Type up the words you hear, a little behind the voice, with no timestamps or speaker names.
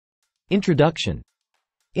Introduction.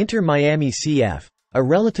 Inter Miami CF, a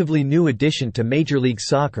relatively new addition to Major League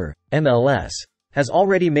Soccer, MLS, has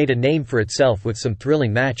already made a name for itself with some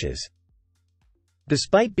thrilling matches.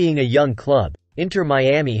 Despite being a young club, Inter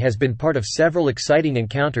Miami has been part of several exciting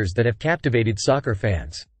encounters that have captivated soccer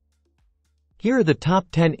fans. Here are the top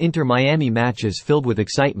 10 Inter Miami matches filled with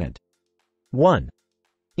excitement. 1.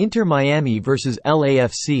 Inter Miami vs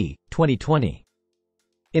LAFC, 2020.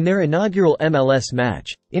 In their inaugural MLS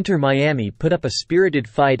match, Inter Miami put up a spirited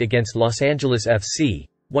fight against Los Angeles FC,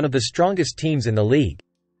 one of the strongest teams in the league.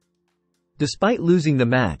 Despite losing the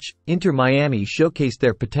match, Inter Miami showcased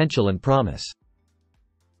their potential and promise.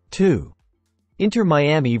 2. Inter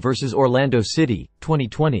Miami vs Orlando City,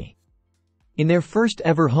 2020. In their first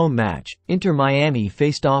ever home match, Inter Miami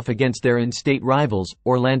faced off against their in-state rivals,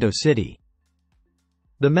 Orlando City.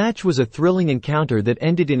 The match was a thrilling encounter that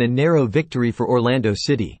ended in a narrow victory for Orlando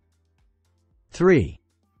City. 3.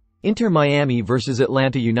 Inter Miami vs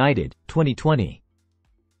Atlanta United, 2020.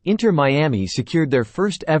 Inter Miami secured their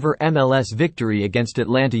first ever MLS victory against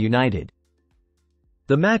Atlanta United.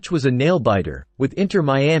 The match was a nail-biter, with Inter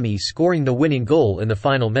Miami scoring the winning goal in the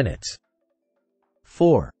final minutes.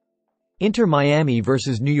 4. Inter Miami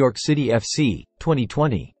vs New York City FC,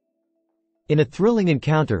 2020. In a thrilling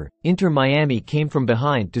encounter, Inter Miami came from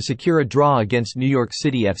behind to secure a draw against New York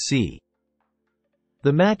City FC.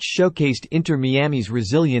 The match showcased Inter Miami's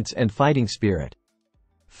resilience and fighting spirit.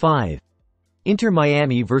 5. Inter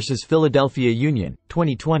Miami vs Philadelphia Union,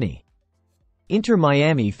 2020. Inter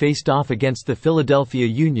Miami faced off against the Philadelphia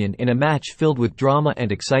Union in a match filled with drama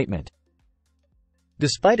and excitement.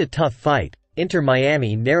 Despite a tough fight, Inter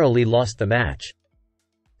Miami narrowly lost the match.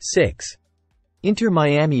 6. Inter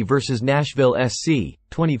Miami vs Nashville SC,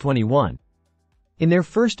 2021. In their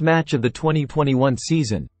first match of the 2021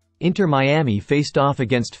 season, Inter Miami faced off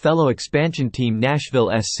against fellow expansion team Nashville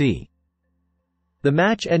SC. The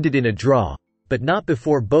match ended in a draw, but not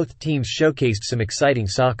before both teams showcased some exciting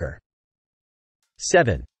soccer.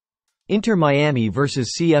 7. Inter Miami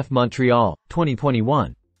vs CF Montreal,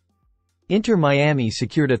 2021. Inter Miami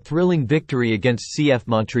secured a thrilling victory against CF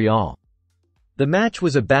Montreal. The match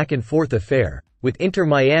was a back-and-forth affair, with Inter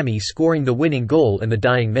Miami scoring the winning goal in the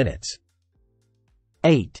dying minutes.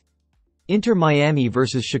 8. Inter Miami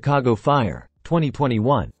vs Chicago Fire,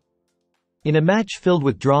 2021. In a match filled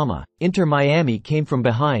with drama, Inter Miami came from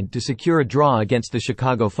behind to secure a draw against the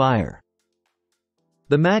Chicago Fire.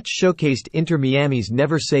 The match showcased Inter Miami's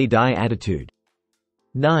never-say-die attitude.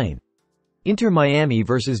 9. Inter Miami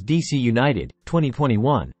vs DC United,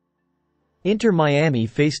 2021. Inter Miami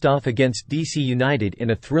faced off against DC United in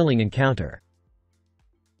a thrilling encounter.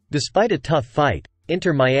 Despite a tough fight,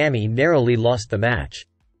 Inter Miami narrowly lost the match.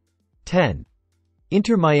 10.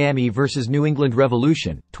 Inter Miami vs New England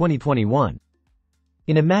Revolution, 2021.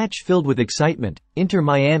 In a match filled with excitement, Inter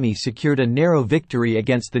Miami secured a narrow victory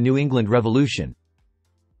against the New England Revolution.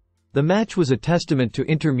 The match was a testament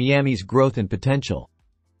to Inter Miami's growth and potential.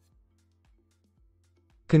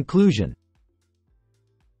 Conclusion.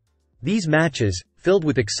 These matches, filled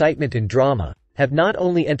with excitement and drama, have not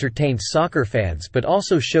only entertained soccer fans but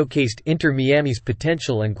also showcased Inter Miami's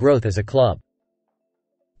potential and growth as a club.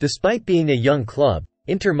 Despite being a young club,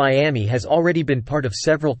 Inter Miami has already been part of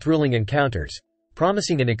several thrilling encounters,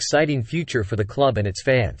 promising an exciting future for the club and its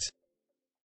fans.